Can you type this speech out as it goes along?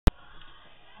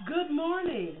Good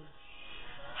morning.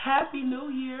 Happy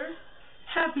New Year.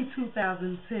 Happy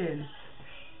 2010.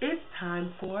 It's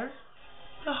time for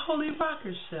the Holy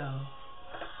Rocker Show.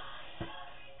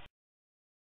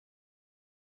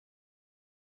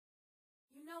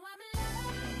 You know I'm in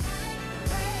love,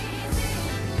 crazy,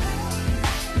 crazy.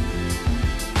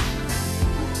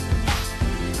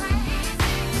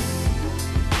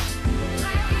 You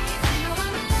know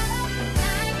I'm in love,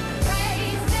 crazy,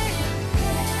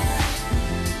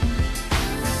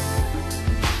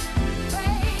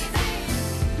 crazy.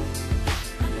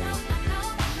 I know I'm in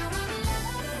love, crazy.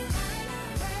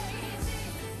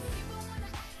 People wanna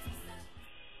ask me something.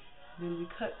 Then we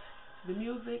cut to the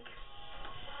music.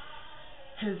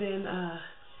 And then,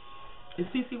 is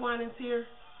CC Winans here?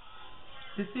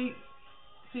 Is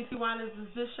CC Winans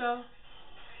is this show?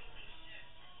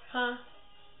 Huh?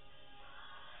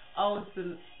 Oh, it's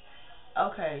the.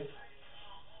 Okay.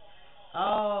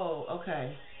 Oh,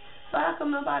 okay. So how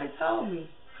come nobody told me?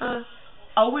 Huh?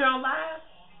 Oh, we're on live?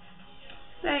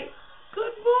 Say,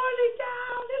 good morning,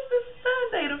 y'all. This is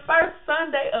Sunday, the first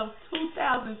Sunday of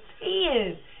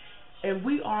 2010. And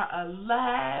we are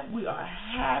alive. We are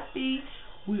happy.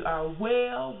 We are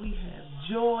well. We have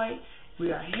joy.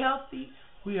 We are healthy.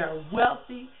 We are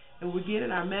wealthy. And we're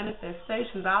getting our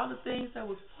manifestations. All the things that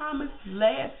was promised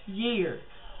last year,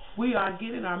 we are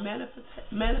getting our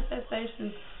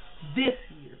manifestations this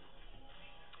year.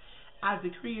 I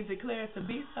decree and declare it to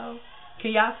be so.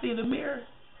 Can y'all see the mirror?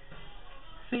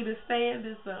 See the stand?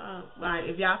 Is like,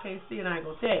 if y'all can't see it, I ain't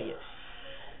gonna tell you.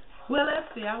 Well, let's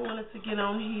see. I wanted to get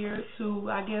on here to,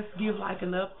 I guess, give like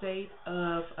an update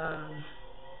of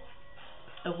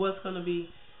what's gonna be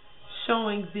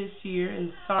showing this year.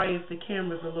 And sorry if the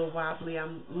camera's a little wobbly.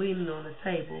 I'm leaning on the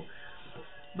table.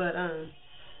 But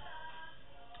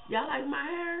y'all like my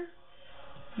hair?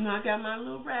 You know, I got my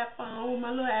little wrap on,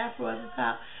 my little afro at the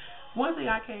top. One thing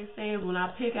I can't stand is when I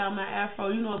pick out my afro,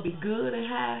 you know, it be good and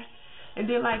high, and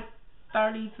then like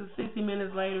 30 to 60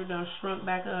 minutes later, done shrunk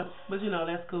back up. But you know,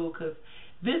 that's cool, because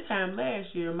this time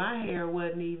last year, my hair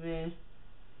wasn't even,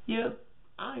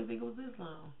 I didn't think it was this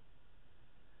long.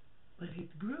 But it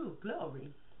grew,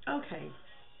 glory. Okay,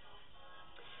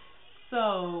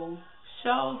 so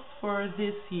shows for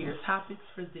this year, topics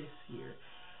for this year.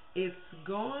 It's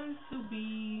going to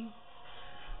be,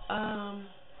 I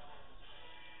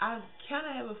kind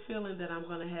of have a feeling that I'm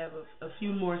going to have a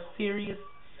few more serious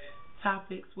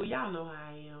topics. Well, y'all know how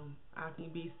I am. I can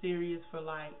be serious for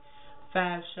like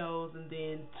 5 shows, and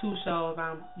then 2 shows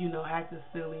I'm, acting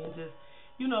silly and just,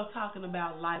 talking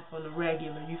about life on the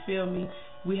regular. You feel me?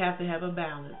 We have to have a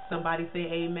balance. Somebody say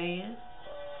amen.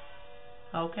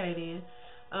 Okay then.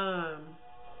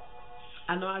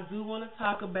 I know I do want to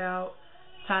talk about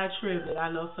Ty Tribbett. I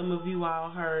know some of you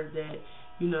all heard that,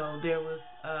 there was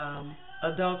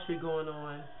adultery going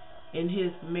on in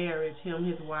his marriage, him,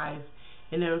 his wife,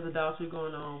 and there was adultery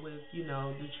going on with,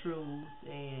 the Truths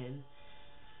and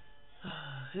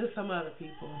there's some other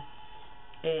people.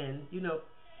 And,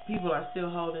 people are still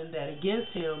holding that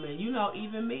against him. And,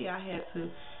 even me, I had to,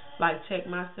 like, check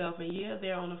myself. And, yeah,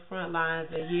 they're on the front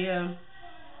lines. And, yeah,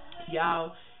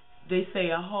 y'all, they say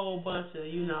a whole bunch of,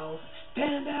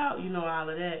 stand out, all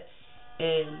of that.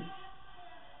 And,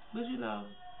 but,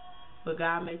 but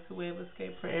God makes a way of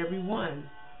escape for everyone.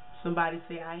 Somebody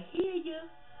say, I hear you.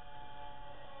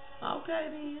 Okay,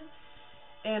 then.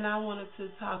 And I wanted to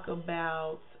talk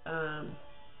about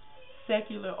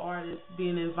secular artists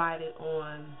being invited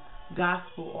on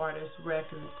gospel artists'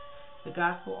 records. The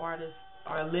gospel artists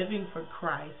are living for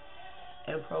Christ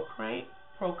and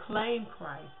proclaim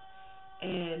Christ,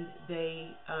 and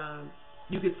they,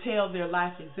 you could tell their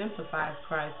life exemplifies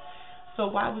Christ. So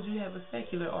why would you have a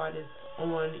secular artist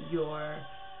on your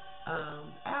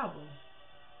album?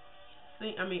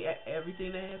 See, I mean,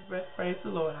 everything that has breath, praise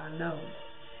the Lord. I know.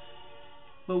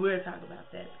 But we'll talk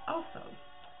about that also.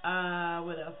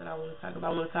 What else did I want to talk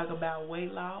about? I want to talk about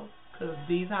weight loss, because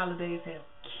these holidays have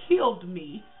killed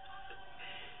me.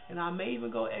 And I may even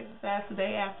go exercise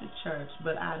today after church.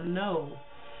 But I know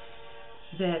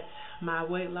that my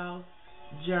weight loss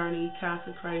journey,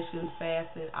 consecration,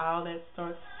 fasting, all that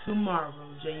starts tomorrow,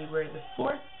 January the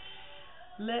 4th.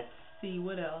 Let's see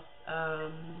what else.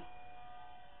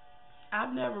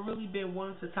 I've never really been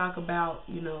one to talk about,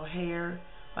 hair,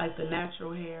 like the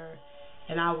natural hair,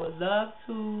 and I would love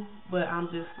to, but I'm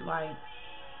just like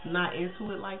not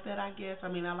into it like that, I guess. I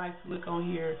mean, I like to look on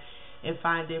here and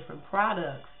find different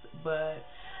products, but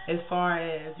as far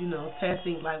as,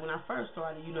 testing, like when I first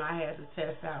started, I had to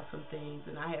test out some things,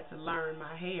 and I had to learn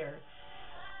my hair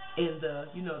in the,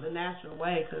 the natural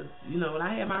way, because, when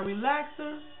I had my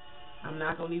relaxer, I'm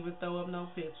not going to even throw up no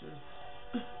pictures.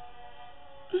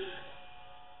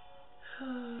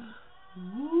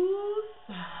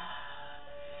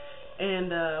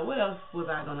 And what else was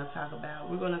I going to talk about?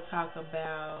 We're going to talk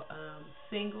about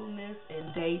singleness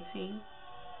and dating,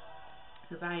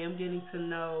 because I am getting to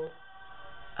know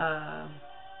a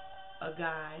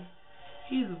guy.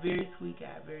 He's a very sweet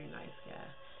guy, very nice guy.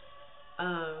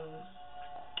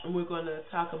 And we're going to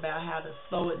talk about how to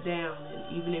slow it down.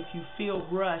 And even if you feel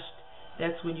rushed,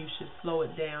 that's when you should slow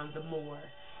it down the more.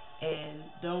 And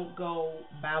don't go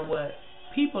by what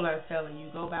people are telling you.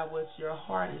 Go by what your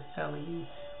heart is telling you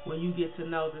when you get to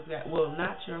know this guy. Well,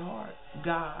 not your heart,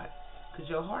 God. Because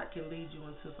your heart can lead you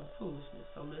into some foolishness.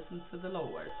 So listen to the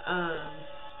Lord.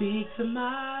 Speak to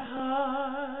my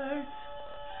heart,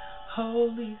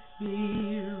 Holy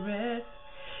Spirit.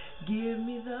 Give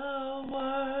me the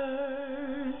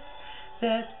words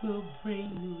that will bring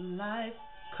new life.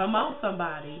 Come on,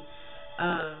 somebody.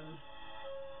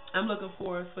 I'm looking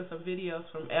forward for some videos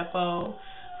from Eppo,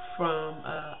 from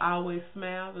Always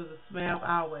Smiles. There's a Smiles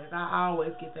Always. I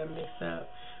always get that mixed up.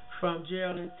 From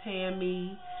Gerald and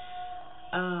Tammy.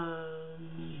 I'm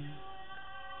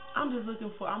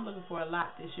looking for a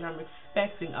lot this year. I'm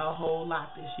expecting a whole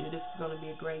lot this year. This is going to be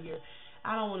a great year.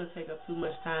 I don't want to take up too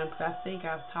much time because I think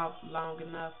I've talked long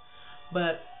enough.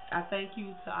 But I thank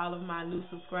you to all of my new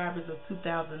subscribers of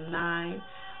 2009.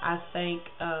 I thank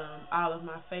all of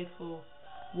my faithful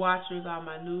watchers, all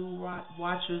my new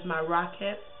watchers, my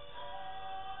Rockettes.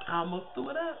 I almost threw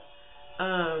it up.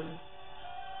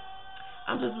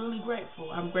 I'm just really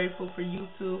grateful. I'm grateful for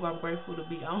YouTube. I'm grateful to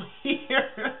be on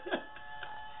here.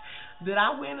 Did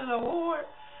I win an award?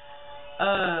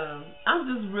 I'm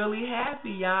just really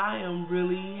happy, y'all. I am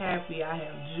really happy. I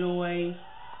have joy.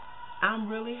 I'm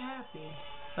really happy.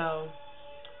 So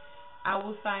I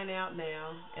will sign out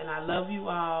now, and I love you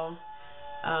all.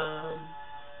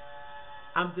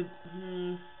 I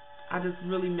just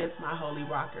really miss my holy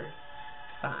rocker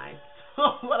sign.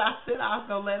 What I said, I was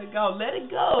gonna let it go. Let it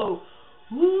go.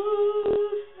 Woo!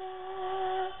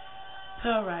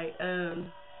 All right.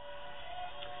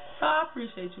 So I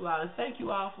appreciate you all, and thank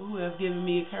you all for who have given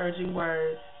me encouraging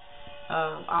words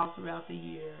all throughout the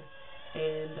year.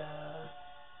 And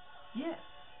yes.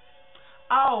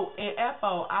 Oh, and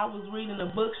Eppo, I was reading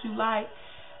the books you like.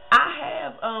 I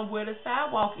have Where the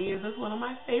Sidewalk Is. That's one of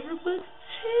my favorite books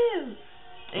too.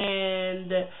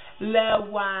 And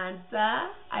LaWanda,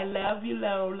 I love you,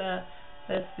 Lola.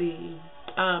 Let's see.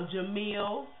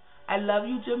 Jamil, I love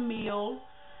you, Jamil.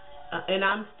 And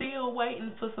I'm still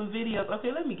waiting for some videos.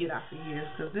 Okay, let me get out of here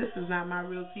because this is not my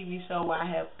real TV show where I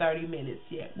have 30 minutes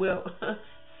yet. Well,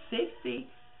 60,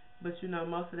 but you know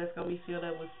most of that's gonna be filled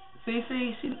up with. See,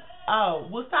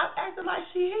 well, stop acting like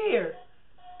she here.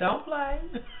 Don't play.